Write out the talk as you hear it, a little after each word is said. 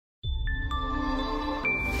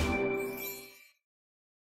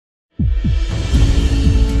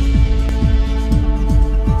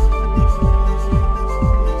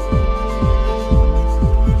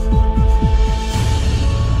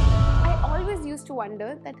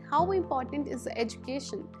wonder that how important is the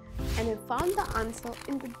education, and I found the answer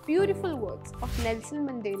in the beautiful words of Nelson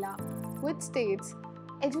Mandela, which states,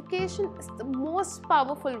 education is the most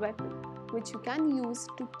powerful weapon which you can use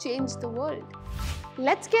to change the world.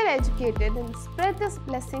 Let's get educated and spread this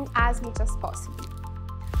blessing as much as possible.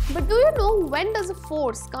 But do you know when does a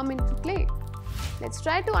force come into play? Let's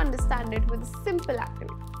try to understand it with a simple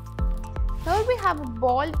activity. Here we have a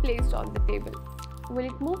ball placed on the table. Will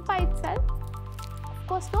it move by itself? Of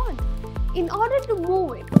course not. In order to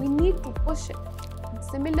move it, we need to push it. And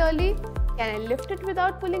similarly, can I lift it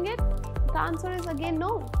without pulling it? The answer is again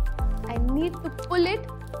no. I need to pull it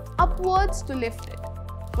upwards to lift it.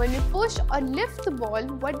 When we push or lift the ball,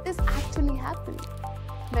 what does actually happen?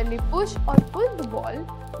 When we push or pull the ball,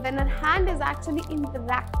 then our hand is actually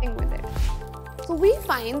interacting with it. So we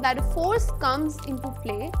find that a force comes into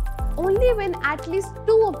play only when at least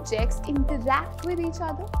two objects interact with each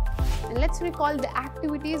other. And let's recall the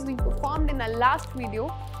activities we performed in our last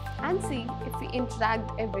video and see if we interact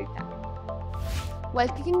every time. While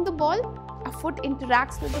kicking the ball, our foot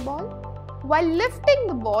interacts with the ball. While lifting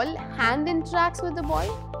the ball, hand interacts with the ball.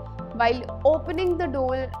 While opening the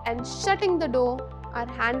door and shutting the door, our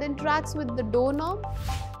hand interacts with the doorknob.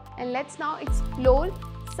 And let's now explore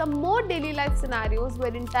some more daily life scenarios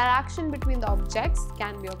where interaction between the objects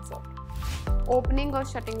can be observed. Opening or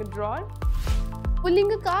shutting a drawer,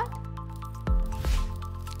 pulling a cart,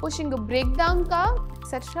 pushing a breakdown car,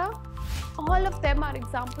 etc. All of them are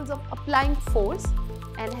examples of applying force,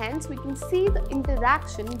 and hence we can see the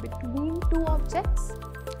interaction between two objects.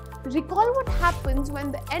 Recall what happens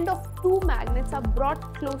when the end of two magnets are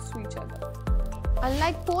brought close to each other.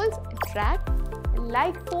 Unlike poles attract and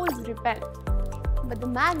like poles repel. But the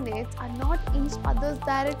magnets are not each other's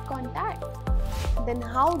direct contact. Then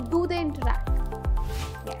how do they interact?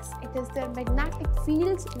 Yes, it is their magnetic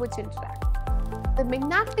fields which interact. The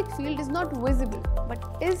magnetic field is not visible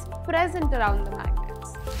but is present around the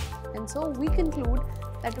magnets. And so we conclude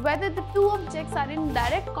that whether the two objects are in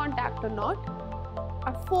direct contact or not,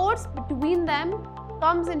 a force between them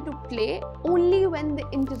comes into play only when they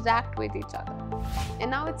interact with each other.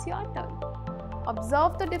 And now it's your turn.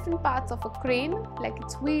 Observe the different parts of a crane like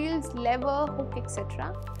its wheels, lever, hook,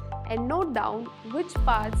 etc. and note down which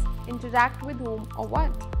parts interact with whom or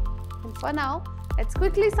what. And for now, let's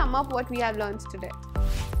quickly sum up what we have learned today.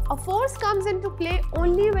 A force comes into play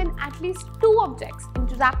only when at least two objects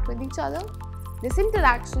interact with each other. This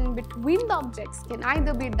interaction between the objects can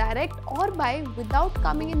either be direct or by without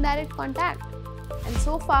coming in direct contact. And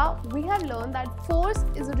so far, we have learned that force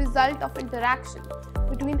is a result of interaction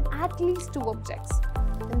between at least two objects.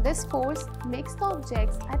 And this force makes the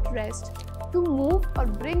objects at rest to move or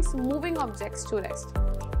brings moving objects to rest.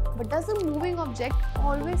 But does a moving object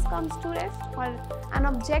always comes to rest, or an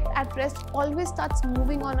object at rest always starts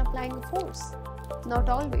moving on applying a force? Not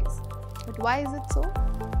always. But why is it so?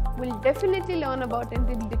 We'll definitely learn about it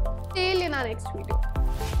in detail in our next video.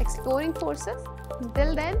 Exploring forces.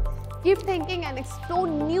 Until then, keep thinking and explore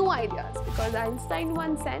new ideas, because Einstein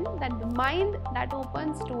once said that the mind that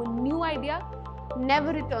opens to a new idea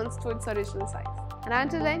never returns to its original size. And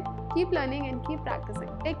until then, keep learning and keep practicing.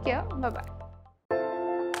 Take care. Bye-bye.